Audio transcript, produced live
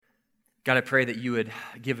God, I pray that you would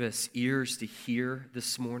give us ears to hear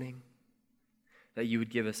this morning, that you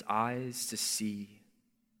would give us eyes to see,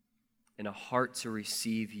 and a heart to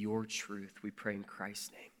receive your truth. We pray in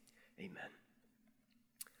Christ's name. Amen.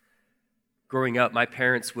 Growing up, my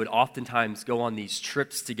parents would oftentimes go on these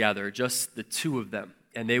trips together, just the two of them,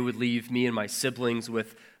 and they would leave me and my siblings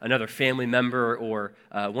with another family member or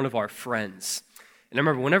one of our friends. And I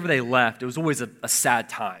remember whenever they left, it was always a sad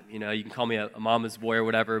time. You know, you can call me a mama's boy or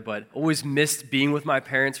whatever, but always missed being with my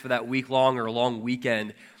parents for that week-long or a long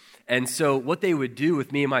weekend. And so what they would do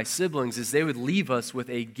with me and my siblings is they would leave us with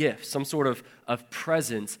a gift, some sort of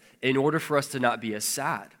present, in order for us to not be as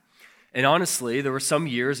sad. And honestly, there were some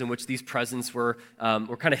years in which these presents were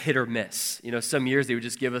kind of hit or miss. You know, some years they would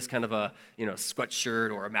just give us kind of a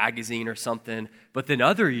sweatshirt or a magazine or something. But then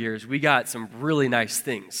other years we got some really nice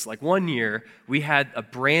things. Like one year we had a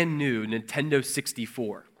brand new Nintendo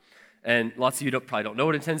 64. And lots of you probably don't know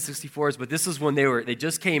what a Nintendo 64 is, but this is when they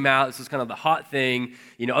just came out. This was kind of the hot thing.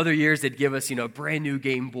 You know, other years they'd give us, a brand new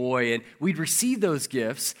Game Boy, and we'd receive those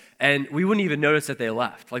gifts, and we wouldn't even notice that they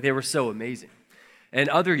left. Like, they were so amazing. And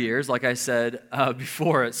other years, like I said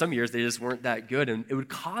before, some years they just weren't that good, and it would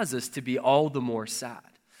cause us to be all the more sad.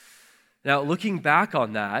 Now, looking back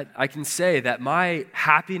on that, I can say that my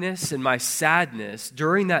happiness and my sadness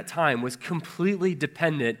during that time was completely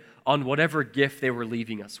dependent on whatever gift they were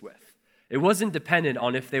leaving us with. It wasn't dependent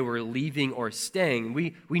on if they were leaving or staying.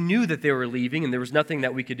 We knew that they were leaving, and there was nothing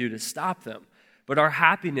that we could do to stop them. But our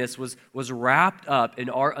happiness was wrapped up in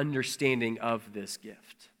our understanding of this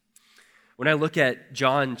gift. When I look at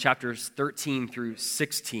John chapters 13 through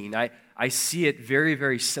 16, I see it very,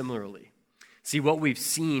 very similarly. See, what we've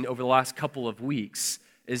seen over the last couple of weeks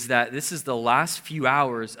is that this is the last few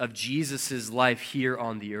hours of Jesus' life here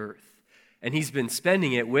on the earth. And he's been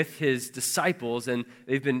spending it with his disciples, and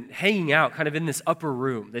they've been hanging out kind of in this upper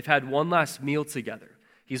room. They've had one last meal together.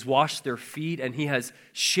 He's washed their feet, and he has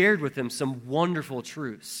shared with them some wonderful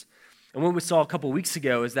truths. And what we saw a couple weeks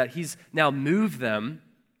ago is that he's now moved them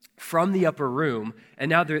from the upper room, and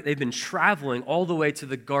now they've been traveling all the way to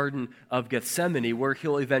the Garden of Gethsemane, where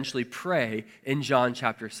he'll eventually pray in John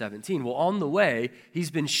chapter 17. Well, on the way, he's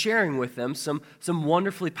been sharing with them some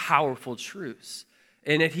wonderfully powerful truths.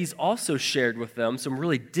 And he's also shared with them some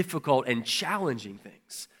really difficult and challenging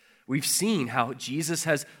things. We've seen how Jesus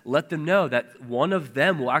has let them know that one of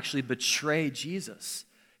them will actually betray Jesus.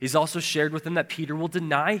 He's also shared with them that Peter will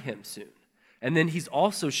deny him soon. And then he's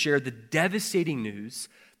also shared the devastating news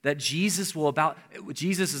that Jesus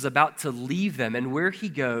is about to leave them, and where he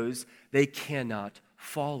goes, they cannot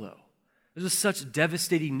follow. This was such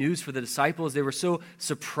devastating news for the disciples. They were so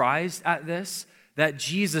surprised at this that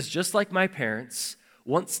Jesus, just like my parents,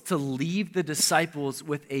 wants to leave the disciples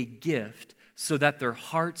with a gift so that their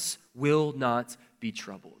hearts will not be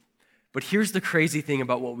troubled. But here's the crazy thing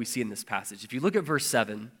about what we see in this passage. If you look at verse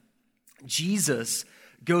 7, Jesus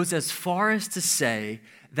goes as far as to say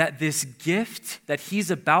that this gift that he's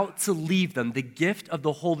about to leave them, the gift of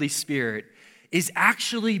the Holy Spirit, is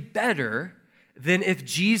actually better than if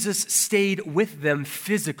Jesus stayed with them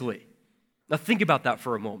physically. Now think about that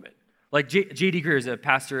for a moment. Like J.D. Greear is a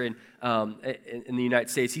pastor in the United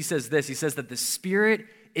States. He says this. He says that the Spirit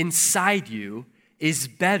inside you is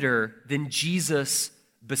better than Jesus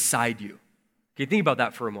beside you. Okay, think about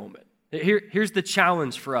that for a moment. Here's the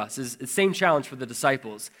challenge for us. Is the same challenge for the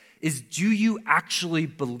disciples. Is do you actually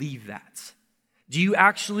believe that? Do you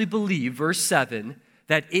actually believe, verse 7,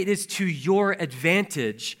 that it is to your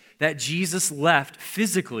advantage that Jesus left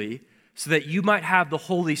physically so that you might have the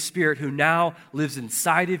Holy Spirit who now lives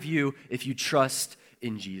inside of you if you trust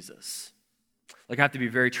in Jesus? Like, I have to be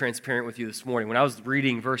very transparent with you this morning. When I was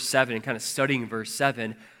reading verse 7 and kind of studying verse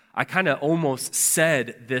 7, I kind of almost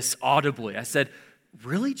said this audibly. I said,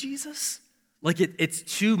 really, Jesus? Like, it's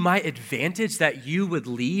to my advantage that you would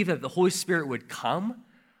leave, that the Holy Spirit would come?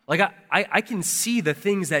 Like, I can see the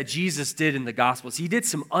things that Jesus did in the Gospels. He did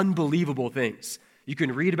some unbelievable things. You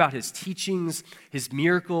can read about his teachings, his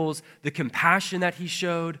miracles, the compassion that he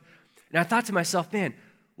showed. And I thought to myself, man,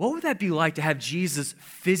 what would that be like to have Jesus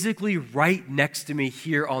physically right next to me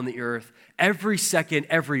here on the earth every second,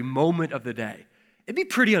 every moment of the day? It'd be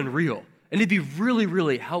pretty unreal, and it'd be really,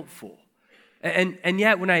 really helpful. And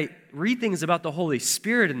yet, when I read things about the Holy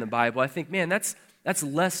Spirit in the Bible, I think, man, that's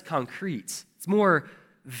less concrete. It's more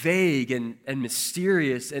vague and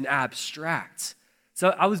mysterious and abstract. So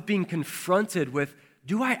I was being confronted with,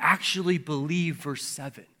 do I actually believe verse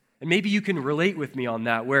 7? And maybe you can relate with me on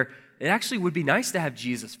that, where it actually would be nice to have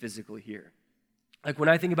Jesus physically here. Like when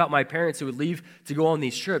I think about my parents who would leave to go on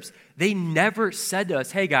these trips, they never said to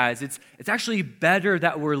us, hey guys, it's actually better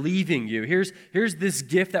that we're leaving you. Here's this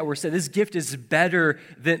gift that we're saying. This gift is better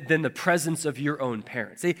than the presence of your own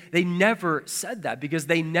parents. They never said that because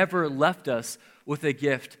they never left us with a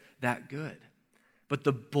gift that good. But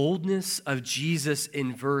the boldness of Jesus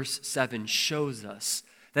in verse 7 shows us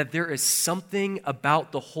that there is something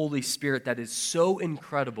about the Holy Spirit that is so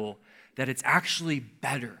incredible that it's actually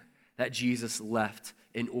better that Jesus left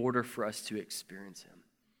in order for us to experience him.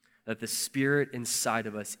 That the Spirit inside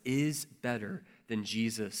of us is better than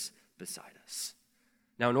Jesus beside us.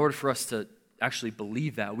 Now, in order for us to actually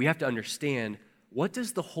believe that, we have to understand, what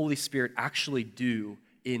does the Holy Spirit actually do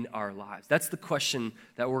in our lives? That's the question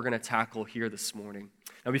that we're going to tackle here this morning.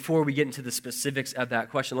 Now, before we get into the specifics of that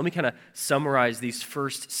question, let me kind of summarize these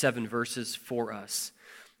first 7 verses for us.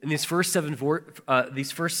 In these first seven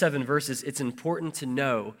verses, it's important to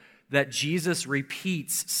know that Jesus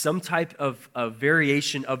repeats some type of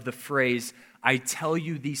variation of the phrase, I tell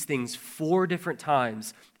you these things 4 different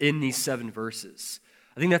times in these 7 verses.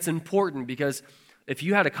 I think that's important because if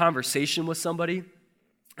you had a conversation with somebody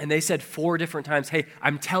and they said 4 different times, hey,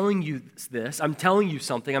 I'm telling you this, I'm telling you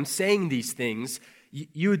something, I'm saying these things,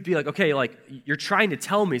 you would be like, okay, like you're trying to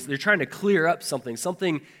tell me, they're trying to clear up something.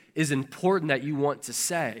 Something is important that you want to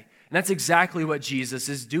say. And that's exactly what Jesus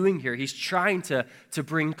is doing here. He's trying to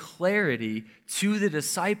bring clarity to the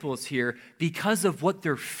disciples here because of what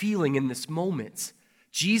they're feeling in this moment.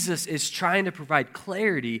 Jesus is trying to provide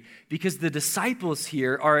clarity because the disciples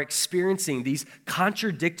here are experiencing these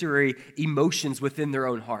contradictory emotions within their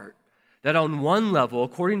own heart. That on one level,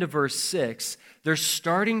 according to verse 6, they're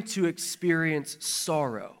starting to experience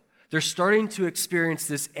sorrow. They're starting to experience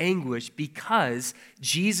this anguish because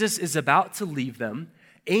Jesus is about to leave them,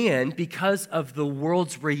 and because of the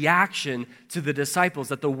world's reaction to the disciples,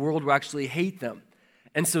 that the world will actually hate them.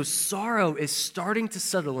 And so sorrow is starting to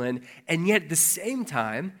settle in, and yet at the same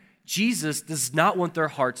time, Jesus does not want their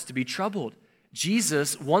hearts to be troubled.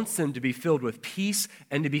 Jesus wants them to be filled with peace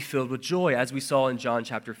and to be filled with joy, as we saw in John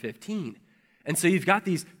chapter 15. And so you've got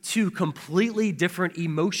these 2 completely different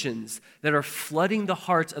emotions that are flooding the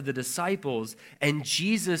hearts of the disciples, and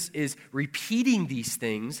Jesus is repeating these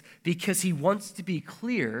things because he wants to be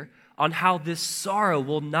clear on how this sorrow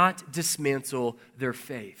will not dismantle their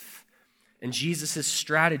faith. And Jesus'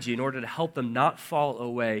 strategy in order to help them not fall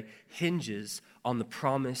away hinges on the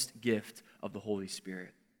promised gift of the Holy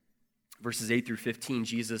Spirit. Verses 8 through 15,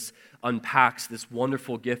 Jesus unpacks this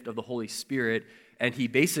wonderful gift of the Holy Spirit, and he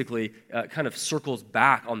basically kind of circles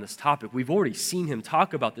back on this topic. We've already seen him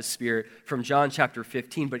talk about the Spirit from John chapter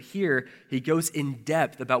 15, but here he goes in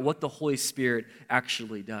depth about what the Holy Spirit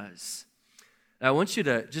actually does. Now, I want you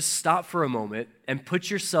to just stop for a moment and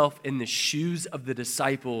put yourself in the shoes of the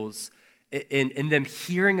disciples in them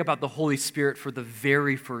hearing about the Holy Spirit for the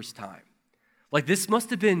very first time. Like this must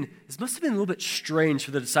have been a little bit strange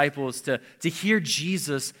for the disciples to hear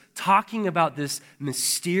Jesus talking about this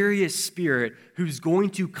mysterious Spirit who's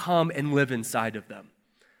going to come and live inside of them.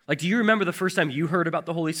 Like, do you remember the first time you heard about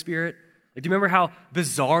the Holy Spirit? Like, do you remember how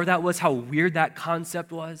bizarre that was, how weird that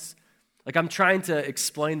concept was? Like, I'm trying to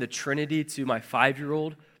explain the Trinity to my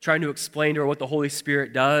 5-year-old, trying to explain to her what the Holy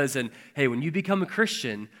Spirit does. And hey, when you become a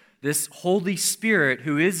Christian, this Holy Spirit,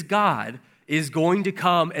 who is God, is going to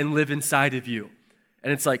come and live inside of you.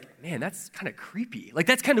 And it's like, man, that's kind of creepy. Like,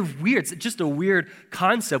 that's kind of weird. It's just a weird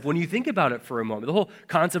concept when you think about it for a moment. The whole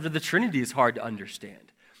concept of the Trinity is hard to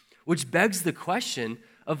understand, which begs the question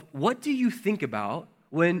of what do you think about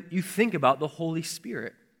when you think about the Holy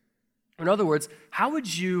Spirit? In other words, how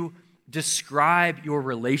would you describe your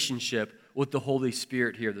relationship with the Holy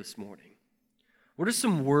Spirit here this morning? What are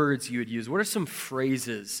some words you would use? What are some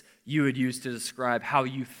phrases you would use to describe how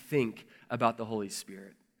you think about the Holy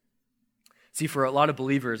Spirit? See, for a lot of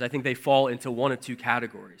believers, I think they fall into one of 2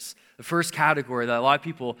 categories. The first category that a lot of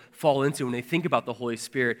people fall into when they think about the Holy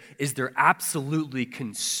Spirit is they're absolutely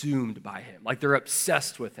consumed by him. Like they're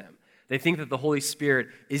obsessed with him. They think that the Holy Spirit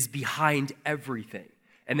is behind everything.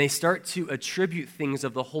 And they start to attribute things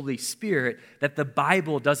of the Holy Spirit that the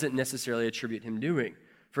Bible doesn't necessarily attribute him doing.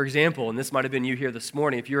 For example, and this might have been you here this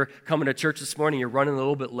morning, if you're coming to church this morning, you're running a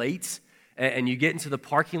little bit late, and you get into the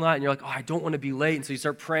parking lot, and you're like, oh, I don't want to be late, and so you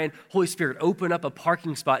start praying, Holy Spirit, open up a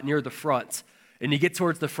parking spot near the front. And you get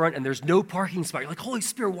towards the front, and there's no parking spot. You're like, Holy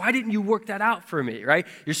Spirit, why didn't you work that out for me, right?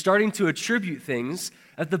 You're starting to attribute things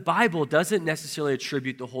that the Bible doesn't necessarily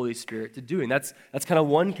attribute the Holy Spirit to doing. That's kind of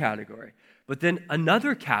one category. But then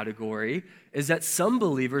another category is that some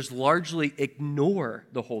believers largely ignore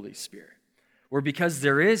the Holy Spirit. where because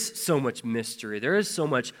there is so much mystery, there is so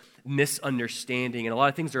much misunderstanding, and a lot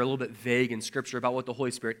of things are a little bit vague in Scripture about what the Holy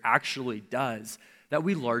Spirit actually does, that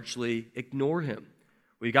we largely ignore him.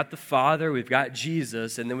 We've got the Father, we've got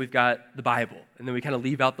Jesus, and then we've got the Bible. And then we kind of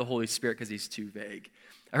leave out the Holy Spirit because he's too vague.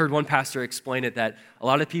 I heard one pastor explain it that a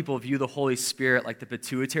lot of people view the Holy Spirit like the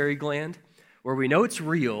pituitary gland, where we know it's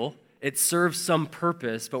real, it serves some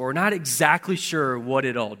purpose, but we're not exactly sure what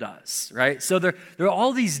it all does, right? So there are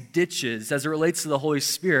all these ditches as it relates to the Holy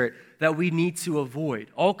Spirit that we need to avoid,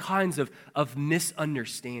 all kinds of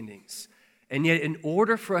misunderstandings. And yet, in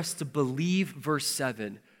order for us to believe verse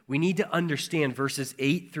 7, we need to understand verses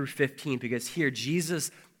 8 through 15, because here Jesus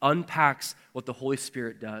unpacks what the Holy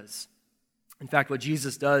Spirit does. In fact, what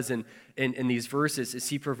Jesus does in these verses is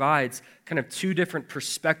he provides kind of two different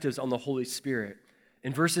perspectives on the Holy Spirit.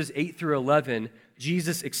 In verses 8 through 11,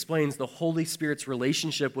 Jesus explains the Holy Spirit's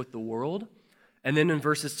relationship with the world. And then in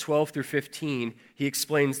verses 12 through 15, he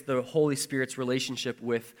explains the Holy Spirit's relationship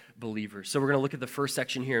with believers. So we're going to look at the first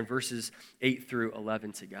section here in verses 8 through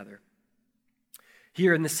 11 together.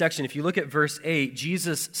 Here in this section, if you look at verse 8,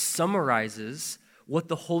 Jesus summarizes what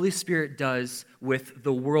the Holy Spirit does with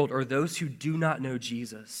the world or those who do not know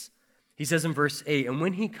Jesus. He says in verse 8, "And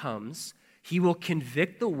when he comes, he will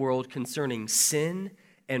convict the world concerning sin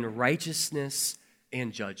and righteousness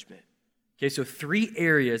and judgment." Okay, so three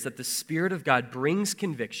areas that the Spirit of God brings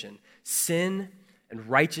conviction: sin and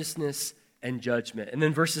righteousness and judgment. And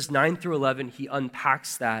then verses 9 through 11, he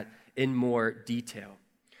unpacks that in more detail.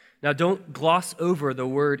 Now, don't gloss over the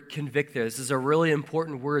word convict there. This is a really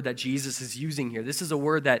important word that Jesus is using here. This is a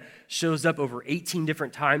word that shows up over 18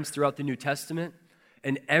 different times throughout the New Testament.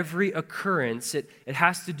 And every occurrence, it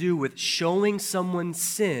has to do with showing someone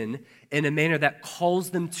sin in a manner that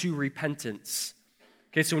calls them to repentance.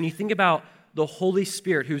 Okay, so when you think about the Holy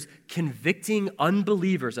Spirit who's convicting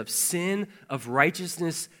unbelievers of sin, of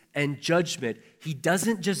righteousness, and judgment, he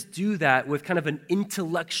doesn't just do that with kind of an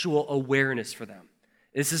intellectual awareness for them.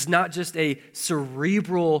 This is not just a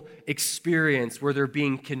cerebral experience where they're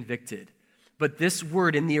being convicted. But this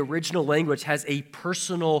word in the original language has a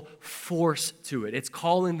personal force to it. It's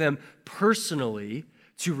calling them personally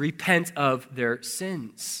to repent of their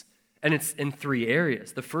sins. And it's in three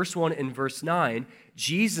areas. The first one in verse 9,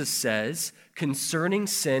 Jesus says concerning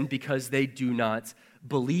sin because they do not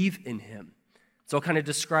believe in him. So I'll kind of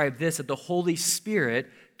describe this, that the Holy Spirit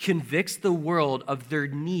convicts the world of their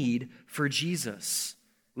need for Jesus.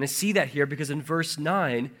 And I see that here because in verse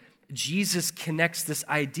 9, Jesus connects this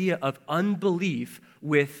idea of unbelief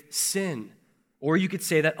with sin. Or you could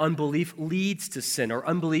say that unbelief leads to sin, or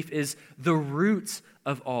unbelief is the root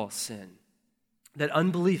of all sin. That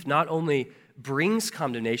unbelief not only brings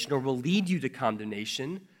condemnation or will lead you to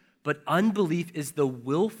condemnation, but unbelief is the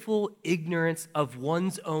willful ignorance of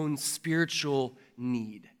one's own spiritual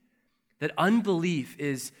need. That unbelief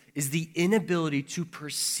is the inability to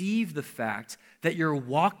perceive the fact that you're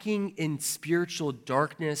walking in spiritual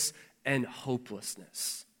darkness and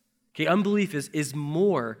hopelessness. Okay, unbelief is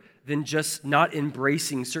more than just not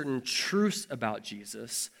embracing certain truths about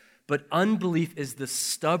Jesus, but unbelief is the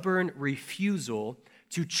stubborn refusal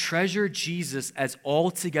to treasure Jesus as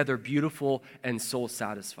altogether beautiful and soul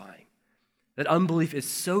satisfying. That unbelief is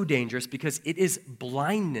so dangerous because it is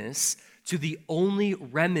blindness to the only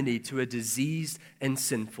remedy to a diseased and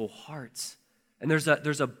sinful heart. And there's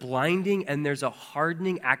a blinding and there's a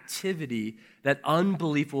hardening activity that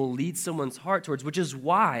unbelief will lead someone's heart towards, which is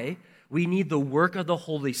why we need the work of the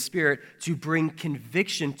Holy Spirit to bring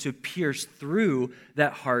conviction to pierce through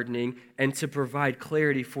that hardening and to provide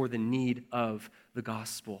clarity for the need of the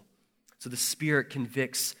gospel. So the Spirit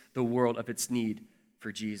convicts the world of its need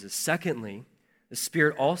for Jesus. Secondly, the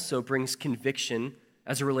Spirit also brings conviction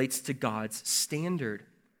as it relates to God's standard.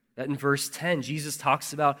 That in verse 10, Jesus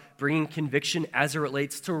talks about bringing conviction as it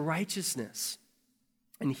relates to righteousness.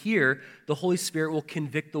 And here, the Holy Spirit will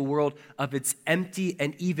convict the world of its empty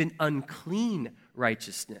and even unclean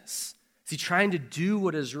righteousness. See, trying to do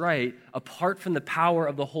what is right apart from the power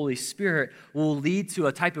of the Holy Spirit will lead to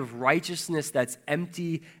a type of righteousness that's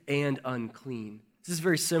empty and unclean. This is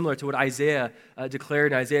very similar to what Isaiah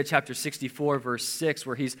declared in Isaiah chapter 64, verse 6,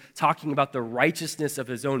 where he's talking about the righteousness of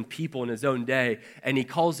his own people in his own day, and he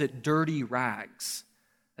calls it dirty rags.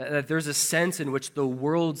 That there's a sense in which the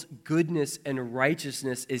world's goodness and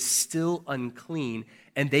righteousness is still unclean,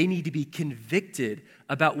 and they need to be convicted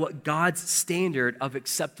about what God's standard of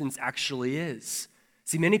acceptance actually is.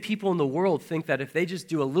 See, many people in the world think that if they just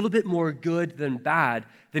do a little bit more good than bad,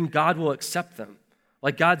 then God will accept them.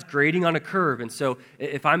 Like God's grading on a curve, and so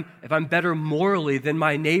if I'm better morally than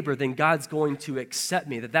my neighbor, then God's going to accept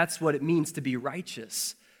me. That's what it means to be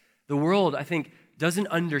righteous. The world, I think, doesn't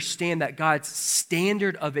understand that God's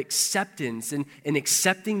standard of acceptance and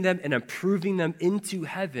accepting them and approving them into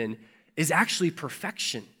heaven is actually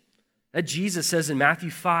perfection. That Jesus says in Matthew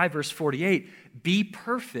 5, verse 48, "Be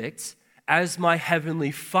perfect as my heavenly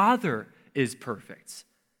Father is perfect."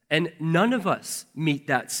 And none of us meet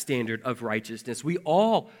that standard of righteousness. We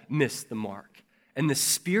all miss the mark. And the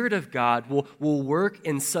Spirit of God will work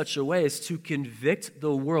in such a way as to convict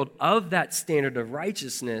the world of that standard of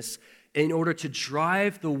righteousness in order to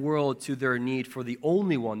drive the world to their need for the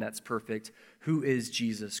only one that's perfect, who is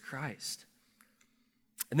Jesus Christ.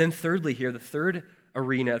 And then thirdly here, the third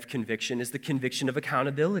arena of conviction is the conviction of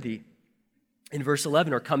accountability. In verse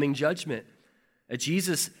 11, or coming judgment.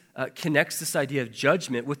 Jesus connects this idea of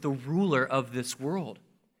judgment with the ruler of this world.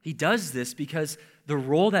 He does this because the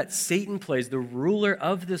role that Satan plays, the ruler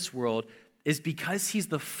of this world, is because he's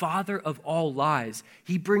the father of all lies.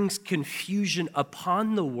 He brings confusion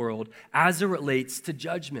upon the world as it relates to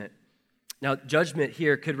judgment. Now, judgment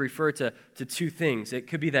here could refer to two things. It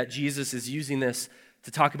could be that Jesus is using this to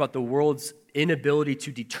talk about the world's inability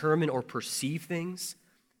to determine or perceive things.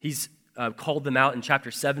 He's called them out in chapter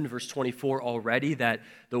 7, verse 24 already, that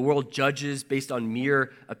the world judges based on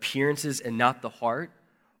mere appearances and not the heart.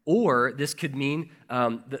 Or this could mean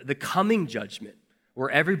the coming judgment, where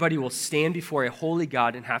everybody will stand before a holy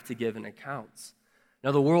God and have to give an account.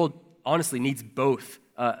 Now, the world honestly needs both,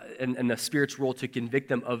 and the Spirit's role to convict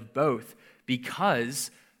them of both, because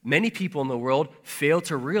many people in the world fail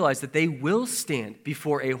to realize that they will stand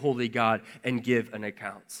before a holy God and give an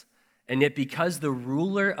account. And yet, because the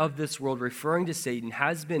ruler of this world, referring to Satan,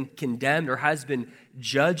 has been condemned or has been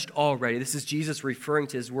judged already, this is Jesus referring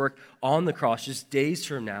to his work on the cross just days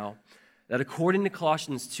from now, that according to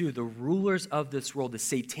Colossians 2, the rulers of this world, the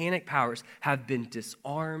satanic powers, have been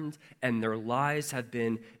disarmed and their lies have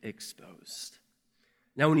been exposed.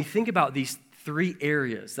 Now, when you think about these three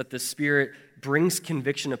areas that the Spirit brings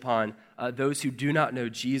conviction upon those who do not know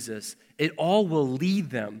Jesus, it all will lead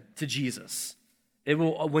them to Jesus. It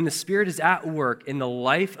will, when the Spirit is at work in the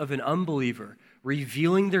life of an unbeliever,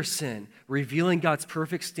 revealing their sin, revealing God's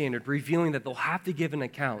perfect standard, revealing that they'll have to give an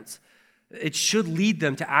account, it should lead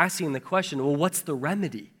them to asking the question, well, what's the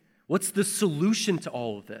remedy? What's the solution to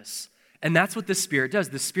all of this? And that's what the Spirit does.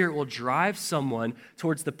 The Spirit will drive someone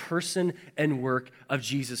towards the person and work of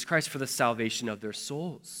Jesus Christ for the salvation of their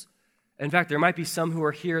souls. In fact, there might be some who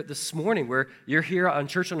are here this morning where you're here on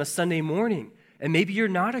church on a Sunday morning, and maybe you're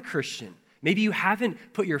not a Christian. Maybe you haven't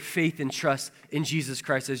put your faith and trust in Jesus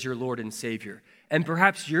Christ as your Lord and Savior. And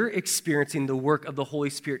perhaps you're experiencing the work of the Holy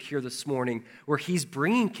Spirit here this morning where He's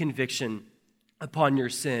bringing conviction upon your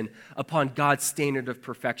sin, upon God's standard of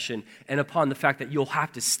perfection, and upon the fact that you'll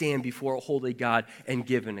have to stand before a holy God and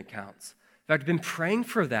give an account. In fact, I've been praying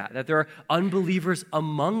for that there are unbelievers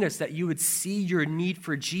among us, that you would see your need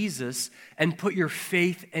for Jesus and put your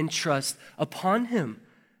faith and trust upon Him.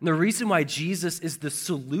 And the reason why Jesus is the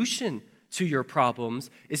solution to your problems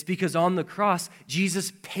is because on the cross,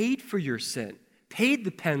 Jesus paid for your sin, paid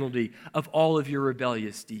the penalty of all of your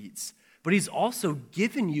rebellious deeds. But He's also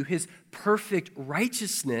given you His perfect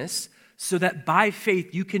righteousness so that by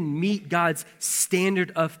faith you can meet God's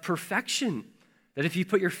standard of perfection. That if you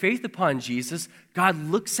put your faith upon Jesus, God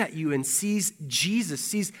looks at you and sees Jesus,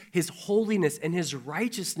 sees His holiness and His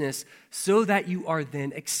righteousness so that you are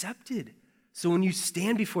then accepted. So when you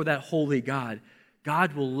stand before that holy God,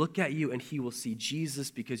 God will look at you and He will see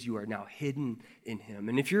Jesus because you are now hidden in Him.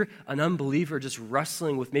 And if you're an unbeliever just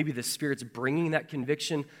wrestling with maybe the Spirit's bringing that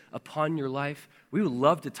conviction upon your life, we would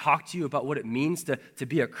love to talk to you about what it means to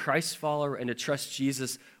be a Christ follower and to trust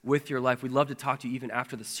Jesus with your life. We'd love to talk to you even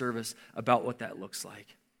after the service about what that looks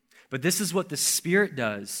like. But this is what the Spirit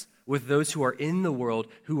does with those who are in the world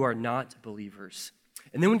who are not believers.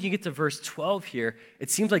 And then when you get to verse 12 here,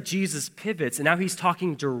 it seems like Jesus pivots, and now He's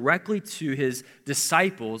talking directly to His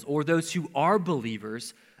disciples or those who are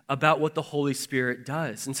believers about what the Holy Spirit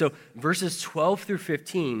does. And so verses 12 through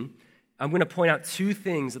 15, I'm going to point out two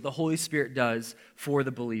things that the Holy Spirit does for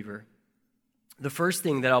the believer. The first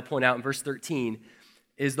thing that I'll point out in verse 13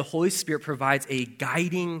 is the Holy Spirit provides a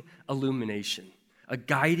guiding illumination. A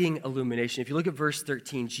guiding illumination. If you look at verse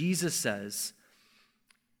 13, Jesus says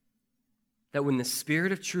that when the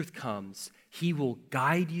Spirit of truth comes, He will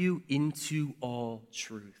guide you into all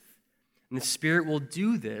truth. And the Spirit will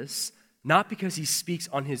do this not because He speaks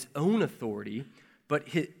on His own authority,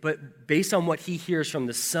 but based on what He hears from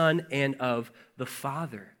the Son and of the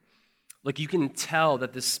Father. Like, you can tell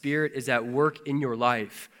that the Spirit is at work in your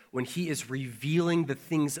life when He is revealing the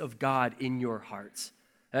things of God in your hearts.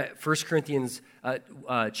 1 Corinthians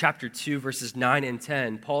chapter 2, verses 9 and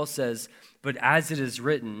 10, Paul says, "But as it is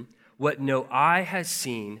written, what no eye has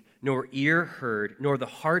seen, nor ear heard, nor the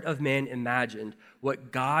heart of man imagined,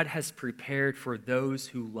 what God has prepared for those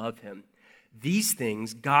who love him. These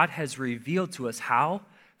things God has revealed to us. How?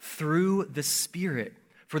 Through the Spirit.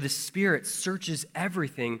 For the Spirit searches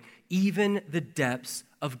everything, even the depths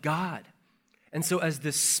of God. And so as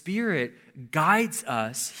the Spirit guides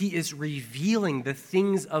us, he is revealing the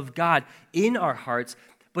things of God in our hearts,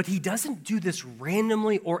 but he doesn't do this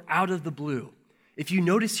randomly or out of the blue. If you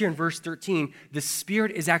notice here in verse 13, the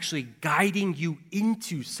Spirit is actually guiding you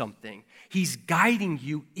into something. He's guiding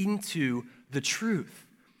you into the truth.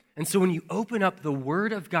 And so when you open up the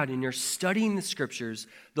Word of God and you're studying the Scriptures,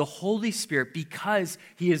 the Holy Spirit, because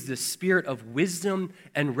he is the Spirit of wisdom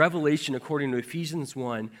and revelation according to Ephesians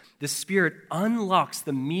 1, the Spirit unlocks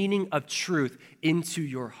the meaning of truth into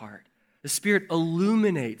your heart. The Spirit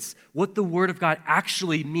illuminates what the Word of God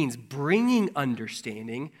actually means, bringing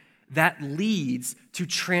understanding that leads to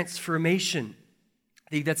transformation. I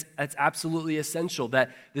think that's absolutely essential,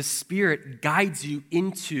 that the Spirit guides you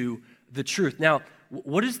into the truth. Now,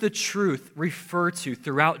 what does the truth refer to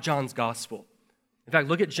throughout John's gospel? In fact,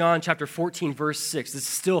 look at John chapter 14, verse 6. This is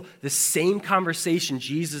still the same conversation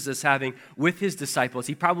Jesus is having with his disciples.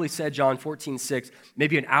 He probably said John 14, 6,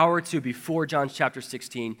 maybe an hour or two before John chapter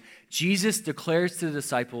 16. Jesus declares to the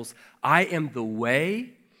disciples, I am the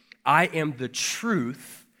way, I am the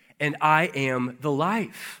truth, and I am the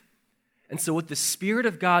life. And so what the Spirit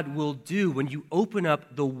of God will do when you open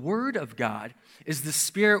up the Word of God is the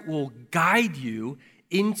Spirit will guide you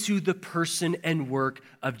into the person and work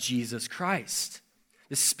of Jesus Christ.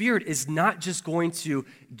 The Spirit is not just going to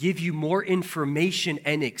give you more information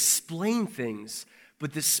and explain things,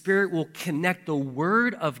 but the Spirit will connect the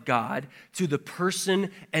Word of God to the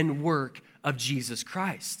person and work of Jesus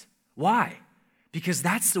Christ. Why? Because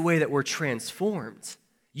that's the way that we're transformed.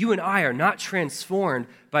 You and I are not transformed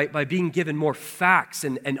by being given more facts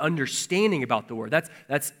and understanding about the Word.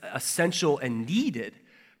 That's essential and needed.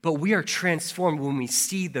 But we are transformed when we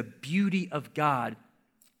see the beauty of God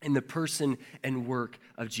in the person and work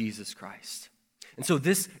of Jesus Christ. And so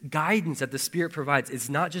this guidance that the Spirit provides is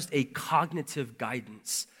not just a cognitive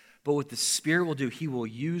guidance, but what the Spirit will do, he will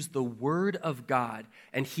use the Word of God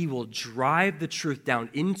and he will drive the truth down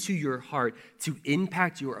into your heart to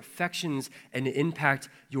impact your affections and to impact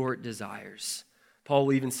your desires. Paul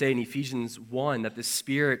will even say in Ephesians 1 that the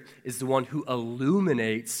Spirit is the one who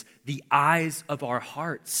illuminates the eyes of our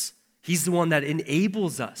hearts. He's the one that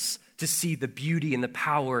enables us to see the beauty and the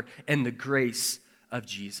power and the grace of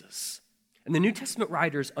Jesus. And the New Testament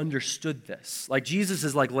writers understood this. Like Jesus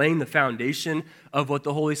is like laying the foundation of what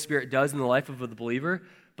the Holy Spirit does in the life of the believer,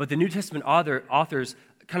 but the New Testament authors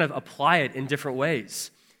kind of apply it in different ways.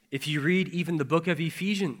 If you read even the book of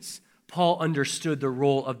Ephesians, Paul understood the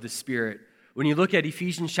role of the Spirit. When you look at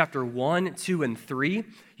Ephesians chapter 1, 2, and 3,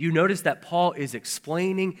 you notice that Paul is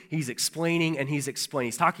explaining, he's explaining, and he's explaining.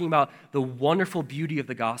 He's talking about the wonderful beauty of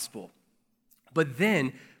the gospel. But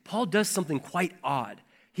then Paul does something quite odd.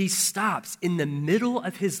 He stops in the middle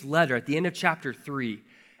of his letter at the end of chapter 3,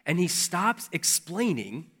 and he stops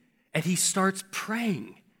explaining, and he starts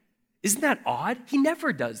praying. Isn't that odd? He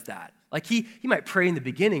never does that. Like he might pray in the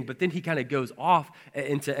beginning, but then he kind of goes off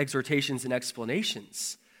into exhortations and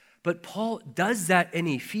explanations. But Paul does that in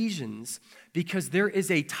Ephesians because there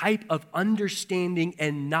is a type of understanding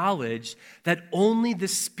and knowledge that only the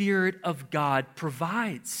Spirit of God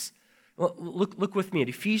provides. Well, look with me at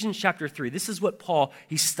Ephesians chapter 3. This is what Paul,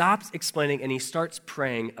 he stops explaining and he starts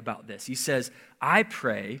praying about this. He says, I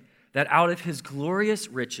pray that out of his glorious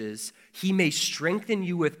riches he may strengthen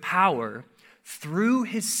you with power through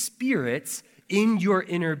his Spirit in your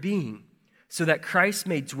inner being, so that Christ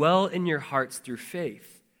may dwell in your hearts through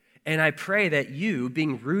faith. And I pray that you,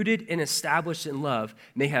 being rooted and established in love,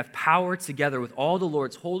 may have power together with all the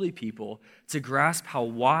Lord's holy people to grasp how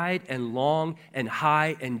wide and long and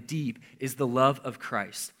high and deep is the love of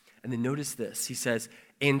Christ. And then notice this. He says,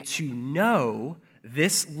 and to know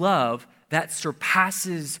this love that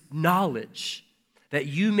surpasses knowledge, that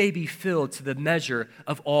you may be filled to the measure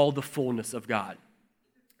of all the fullness of God.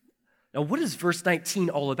 Now, what is verse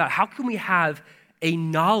 19 all about? How can we have a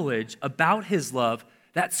knowledge about his love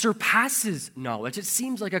that surpasses knowledge? It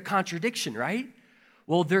seems like a contradiction, right?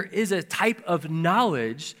 Well, there is a type of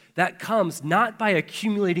knowledge that comes not by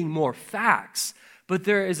accumulating more facts, but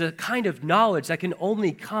there is a kind of knowledge that can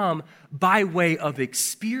only come by way of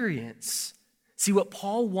experience. See, what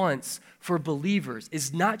Paul wants for believers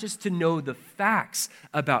is not just to know the facts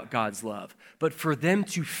about God's love, but for them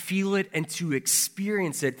to feel it and to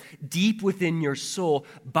experience it deep within your soul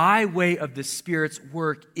by way of the Spirit's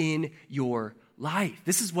work in your life.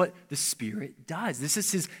 This is what the Spirit does. This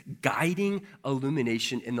is his guiding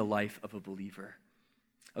illumination in the life of a believer.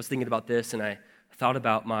 I was thinking about this, and I thought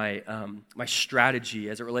about my strategy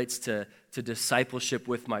as it relates to discipleship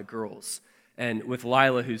with my girls. And with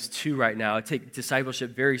Lila, who's 2 right now, I take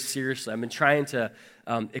discipleship very seriously. I've been trying to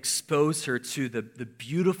expose her to the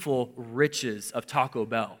beautiful riches of Taco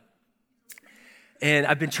Bell. And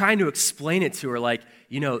I've been trying to explain it to her, like,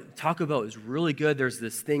 Taco Bell is really good. There's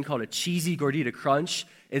this thing called a cheesy gordita crunch.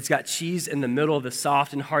 It's got cheese in the middle of the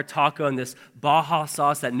soft and hard taco and this Baja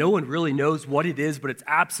sauce that no one really knows what it is, but it's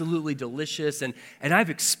absolutely delicious. And I've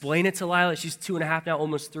explained it to Lila. She's 2.5 now,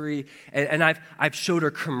 almost 3. And I've showed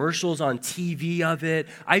her commercials on TV of it.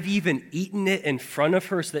 I've even eaten it in front of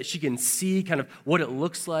her so that she can see kind of what it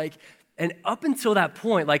looks like. And up until that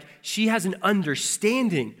point, like, she has an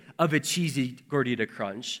understanding of a cheesy gordita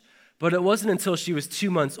crunch. But it wasn't until she was 2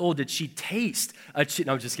 months old did she taste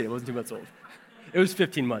no, I'm just kidding. It wasn't 2 months old. It was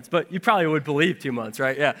 15 months. But you probably would believe 2 months,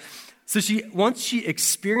 right? Yeah. So once she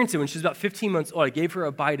experienced it when she was about 15 months old, I gave her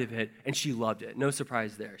a bite of it, and she loved it. No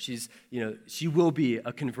surprise there. She will be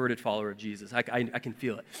a converted follower of Jesus. I can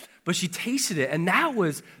feel it. But she tasted it, and that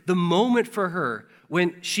was the moment for her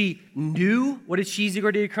when she knew what a cheesy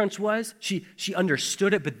gordita crunch was. She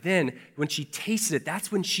understood it, but then when she tasted it,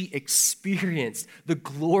 that's when she experienced the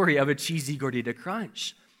glory of a cheesy gordita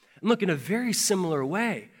crunch. And look, in a very similar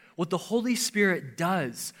way, what the Holy Spirit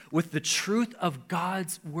does with the truth of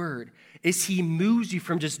God's word is he moves you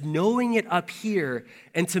from just knowing it up here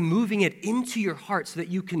and to moving it into your heart so that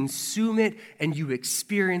you consume it and you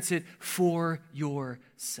experience it for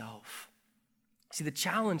yourself. See, the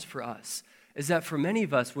challenge for us is that for many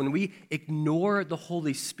of us, when we ignore the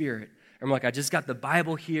Holy Spirit, and we're like, I just got the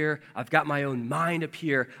Bible here, I've got my own mind up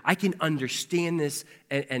here, I can understand this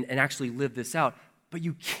and actually live this out, but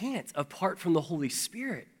you can't apart from the Holy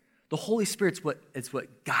Spirit. The Holy Spirit's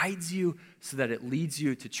what guides you so that it leads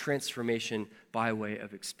you to transformation by way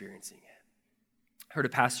of experiencing it. I heard a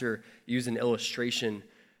pastor use an illustration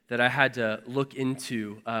that I had to look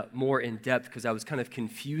into more in depth because I was kind of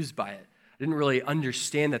confused by it. I didn't really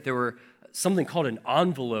understand that there were something called an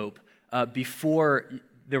envelope before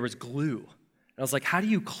there was glue. And I was like, how do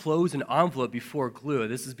you close an envelope before glue?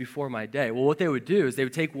 This is before my day. Well, what they would do is they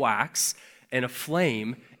would take wax and a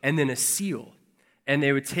flame and then a seal. And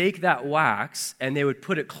they would take that wax and they would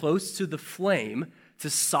put it close to the flame to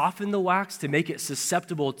soften the wax, to make it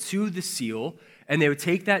susceptible to the seal. And they would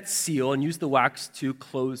take that seal and use the wax to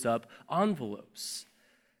close up envelopes.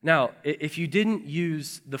 Now, if you didn't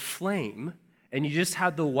use the flame and you just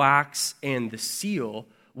had the wax and the seal,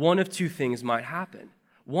 one of 2 things might happen.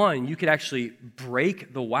 One, you could actually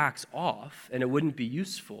break the wax off and it wouldn't be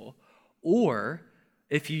useful. Or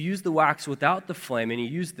if you use the wax without the flame and you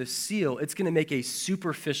use the seal, it's going to make a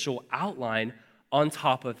superficial outline on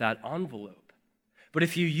top of that envelope. But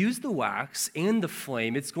if you use the wax and the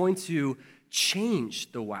flame, it's going to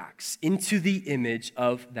change the wax into the image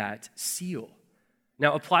of that seal.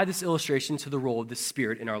 Now, apply this illustration to the role of the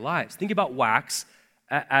Spirit in our lives. Think about wax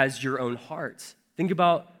as your own heart. Think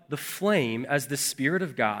about the flame as the Spirit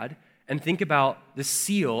of God, and think about the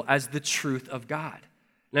seal as the truth of God.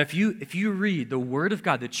 Now, if you read the Word of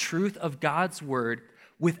God, the truth of God's Word,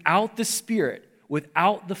 without the Spirit,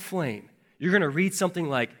 without the flame, you're going to read something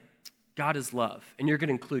like, God is love. And you're going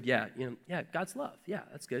to include, God's love. Yeah,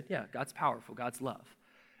 that's good. Yeah, God's powerful. God's love.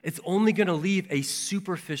 It's only going to leave a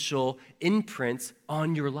superficial imprint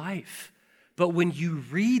on your life. But when you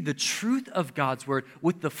read the truth of God's Word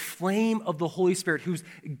with the flame of the Holy Spirit who's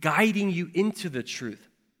guiding you into the truth,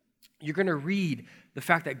 you're going to read the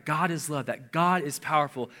fact that God is love, that God is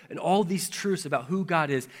powerful, and all these truths about who God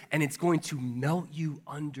is, and it's going to melt you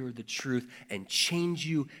under the truth and change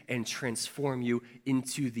you and transform you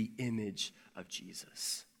into the image of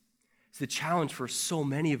Jesus. So the challenge for so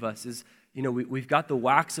many of us is, we've got the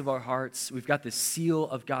wax of our hearts, we've got the seal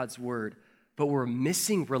of God's word, but we're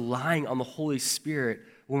missing relying on the Holy Spirit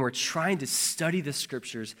when we're trying to study the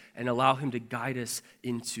scriptures and allow him to guide us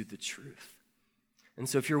into the truth. And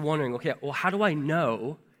so if you're wondering, okay, well, how do I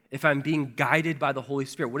know if I'm being guided by the Holy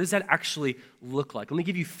Spirit? What does that actually look like? Let me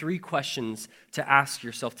give you 3 questions to ask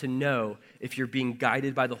yourself to know if you're being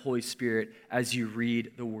guided by the Holy Spirit as you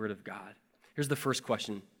read the Word of God. Here's the first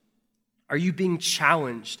question. Are you being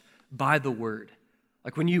challenged by the Word?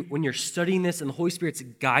 Like when you're studying this and the Holy Spirit's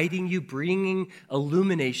guiding you, bringing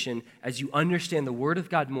illumination as you understand the Word of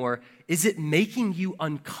God more, is it making you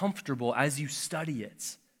uncomfortable as you study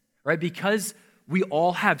it? Right? Because we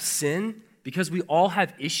all have sin, because we all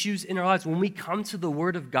have issues in our lives, when we come to the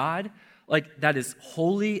Word of God, like that is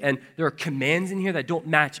holy, and there are commands in here that don't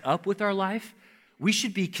match up with our life, we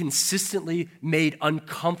should be consistently made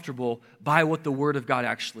uncomfortable by what the Word of God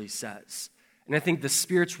actually says. And I think the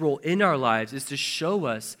Spirit's role in our lives is to show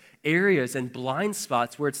us areas and blind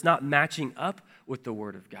spots where it's not matching up with the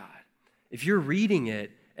Word of God. If you're reading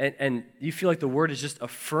it and you feel like the Word is just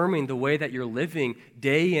affirming the way that you're living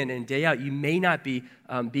day in and day out, you may not be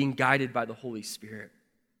being guided by the Holy Spirit.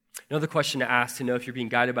 Another question to ask to know if you're being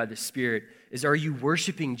guided by the Spirit is, are you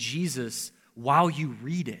worshiping Jesus while you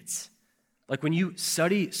read it? Like when you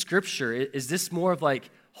study Scripture, is this more of like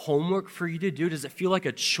homework for you to do? Does it feel like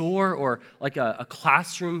a chore or like a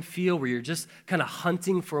classroom feel where you're just kind of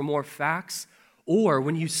hunting for more facts? Or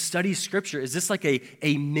when you study Scripture, is this like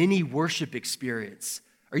a mini worship experience?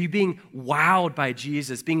 Are you being wowed by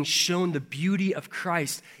Jesus, being shown the beauty of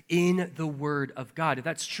Christ in the Word of God? If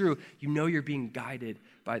that's true, you know you're being guided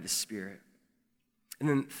by the Spirit. And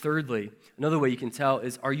then thirdly, another way you can tell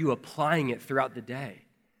is, are you applying it throughout the day?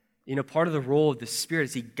 You know, part of the role of the Spirit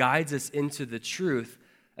is He guides us into the truth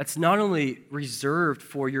that's not only reserved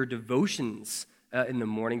for your devotions in the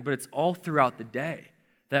morning, but it's all throughout the day.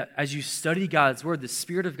 That as you study God's Word, the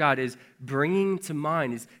Spirit of God is bringing to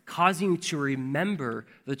mind, is causing you to remember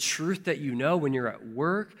the truth that you know when you're at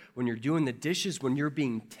work, when you're doing the dishes, when you're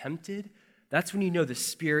being tempted. That's when you know the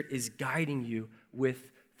Spirit is guiding you with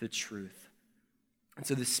the truth. And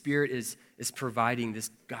so the Spirit is providing this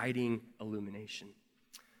guiding illumination.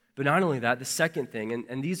 But not only that, the second thing,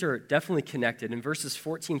 and these are definitely connected, in verses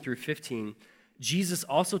 14 through 15, Jesus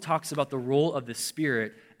also talks about the role of the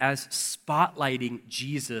Spirit as spotlighting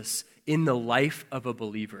Jesus in the life of a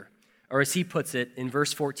believer. Or as he puts it in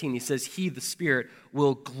verse 14, he says, He, the Spirit,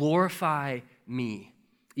 will glorify me.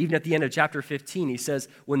 Even at the end of chapter 15, he says,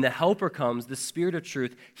 when the Helper comes, the Spirit of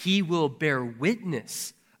truth, He will bear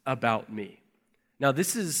witness about me. Now,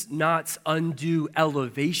 this is not undue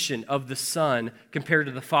elevation of the Son compared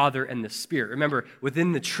to the Father and the Spirit. Remember,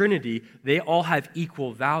 within the Trinity, they all have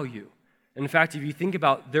equal value. In fact, if you think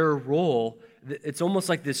about their role, it's almost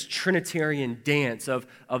like this Trinitarian dance of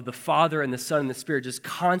the Father and the Son and the Spirit just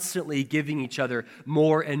constantly giving each other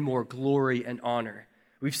more and more glory and honor.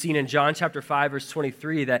 We've seen in John chapter 5, verse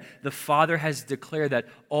 23, that the Father has declared that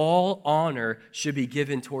all honor should be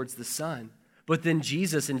given towards the Son. But then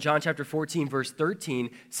Jesus in John chapter 14, verse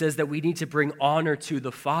 13, says that we need to bring honor to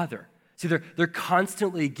the Father. See, they're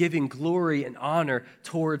constantly giving glory and honor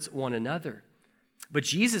towards one another. But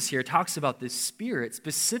Jesus here talks about the Spirit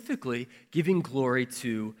specifically giving glory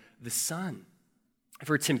to the Son. I've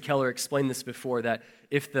heard Tim Keller explain this before, that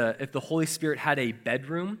if the Holy Spirit had a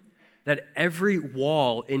bedroom, that every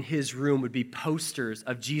wall in his room would be posters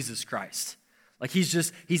of Jesus Christ. Like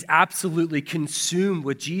he's absolutely consumed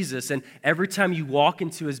with Jesus, and every time you walk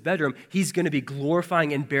into his bedroom, he's going to be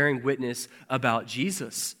glorifying and bearing witness about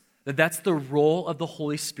Jesus. That's the role of the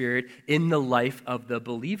Holy Spirit in the life of the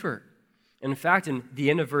believer. In fact, in the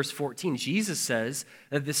end of verse 14, Jesus says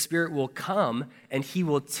that the Spirit will come and He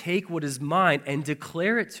will take what is mine and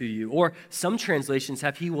declare it to you. Or some translations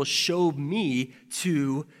have, He will show me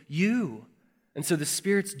to you. And so the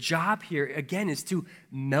Spirit's job here, again, is to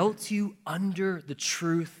melt you under the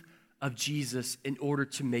truth of Jesus in order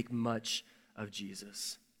to make much of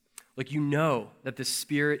Jesus. Like, you know that the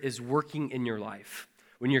Spirit is working in your life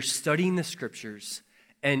when you're studying the Scriptures,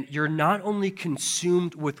 and you're not only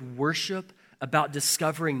consumed with worship about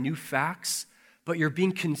discovering new facts, but you're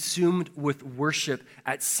being consumed with worship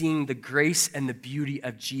at seeing the grace and the beauty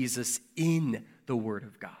of Jesus in the Word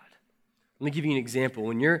of God. Let me give you an example.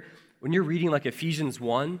 When you're reading like Ephesians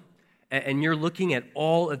 1, and you're looking at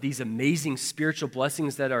all of these amazing spiritual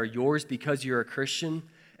blessings that are yours because you're a Christian,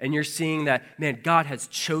 and you're seeing that, man, God has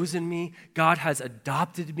chosen me, God has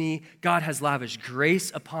adopted me, God has lavished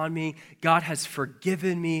grace upon me, God has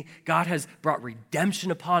forgiven me, God has brought redemption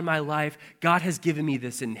upon my life, God has given me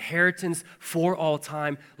this inheritance for all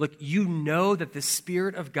time. Look, you know that the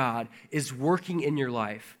Spirit of God is working in your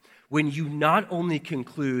life when you not only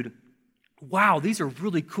conclude, wow, these are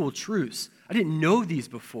really cool truths, I didn't know these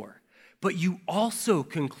before, but you also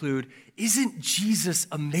conclude, isn't Jesus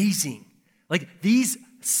amazing? Like, these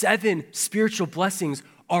 7 spiritual blessings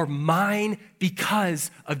are mine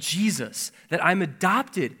because of Jesus, that I'm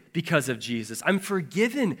adopted because of Jesus. I'm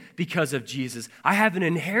forgiven because of Jesus. I have an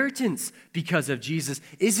inheritance because of Jesus.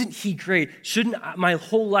 Isn't He great? Shouldn't my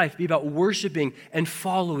whole life be about worshiping and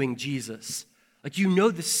following Jesus? Like, you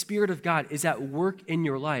know the Spirit of God is at work in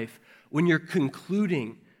your life when you're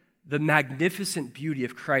concluding the magnificent beauty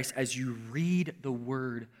of Christ as you read the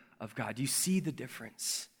Word of God. Do you see the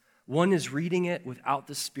difference? One is reading it without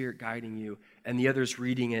the Spirit guiding you, and the other is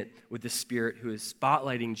reading it with the Spirit who is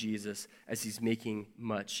spotlighting Jesus as He's making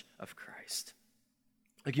much of Christ.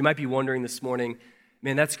 Like you might be wondering this morning,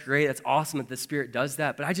 man, that's great. That's awesome that the Spirit does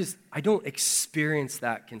that. But I don't experience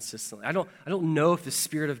that consistently. I don't know if the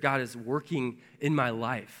Spirit of God is working in my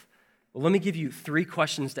life. Well, let me give you 3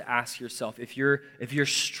 questions to ask yourself if you're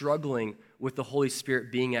struggling with the Holy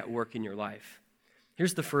Spirit being at work in your life.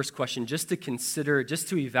 Here's the first question, just to consider, just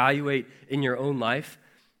to evaluate in your own life.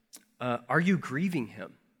 Are you grieving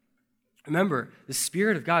him? Remember, the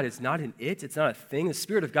Spirit of God is not an it. It's not a thing. The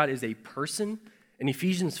Spirit of God is a person. In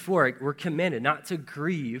Ephesians 4, we're commanded not to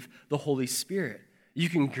grieve the Holy Spirit. You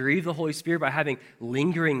can grieve the Holy Spirit by having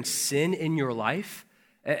lingering sin in your life.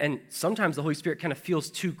 And sometimes the Holy Spirit kind of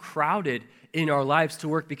feels too crowded in our lives to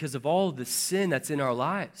work because of all the sin that's in our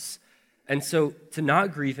lives. And so to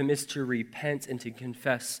not grieve him is to repent and to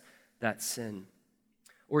confess that sin.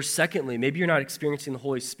 Or secondly, maybe you're not experiencing the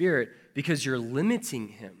Holy Spirit because you're limiting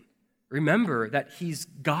him. Remember that he's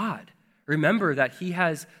God. Remember that he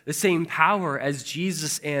has the same power as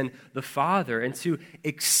Jesus and the Father, and to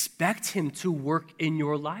expect him to work in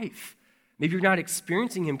your life. Maybe you're not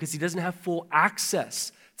experiencing him because he doesn't have full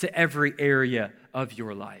access to every area of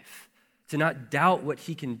your life. To not doubt what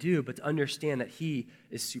he can do, but to understand that he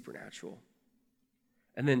is supernatural.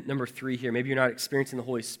 And then number 3 here, maybe you're not experiencing the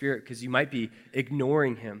Holy Spirit because you might be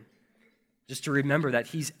ignoring him. Just to remember that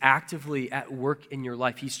he's actively at work in your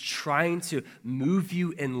life. He's trying to move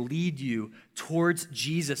you and lead you towards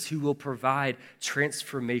Jesus, who will provide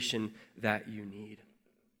transformation that you need.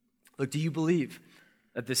 Look, do you believe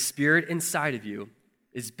that the Spirit inside of you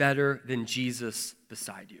is better than Jesus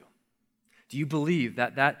beside you? Do you believe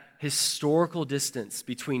that that historical distance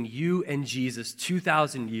between you and Jesus,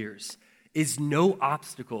 2,000 years, is no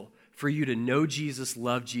obstacle for you to know Jesus,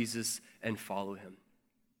 love Jesus, and follow him?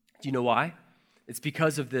 Do you know why? It's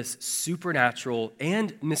because of this supernatural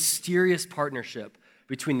and mysterious partnership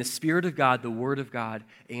between the Spirit of God, the Word of God,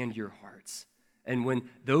 and your hearts. And when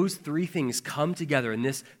those 3 things come together in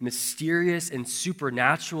this mysterious and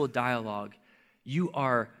supernatural dialogue, you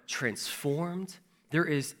are transformed. There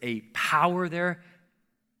is a power there.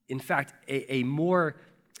 In fact, a more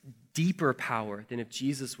deeper power than if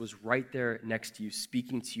Jesus was right there next to you,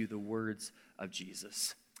 speaking to you the words of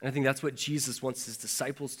Jesus. And I think that's what Jesus wants his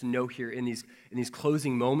disciples to know here in these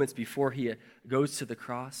closing moments before he goes to the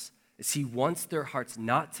cross, is he wants their hearts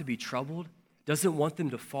not to be troubled, doesn't want them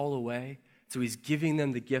to fall away, so he's giving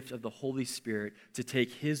them the gift of the Holy Spirit to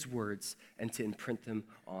take his words and to imprint them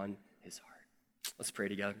on his heart. Let's pray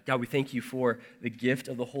together. God, we thank you for the gift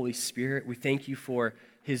of the Holy Spirit. We thank you for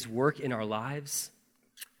his work in our lives.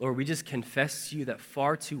 Lord, we just confess to you that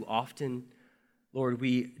far too often, Lord,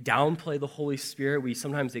 we downplay the Holy Spirit. We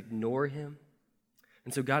sometimes ignore him.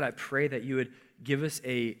 And so, God, I pray that you would give us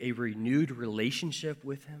a renewed relationship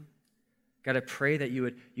with him. God, I pray that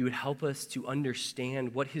you would help us to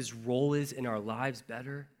understand what his role is in our lives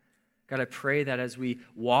better. God, I pray that as we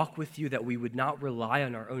walk with you, that we would not rely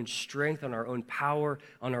on our own strength, on our own power,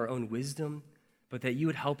 on our own wisdom, but that you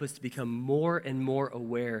would help us to become more and more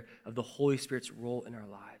aware of the Holy Spirit's role in our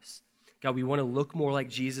lives. God, we want to look more like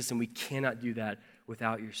Jesus, and we cannot do that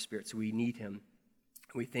without your Spirit, so we need him.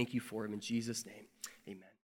 And we thank you for him. In Jesus' name, amen.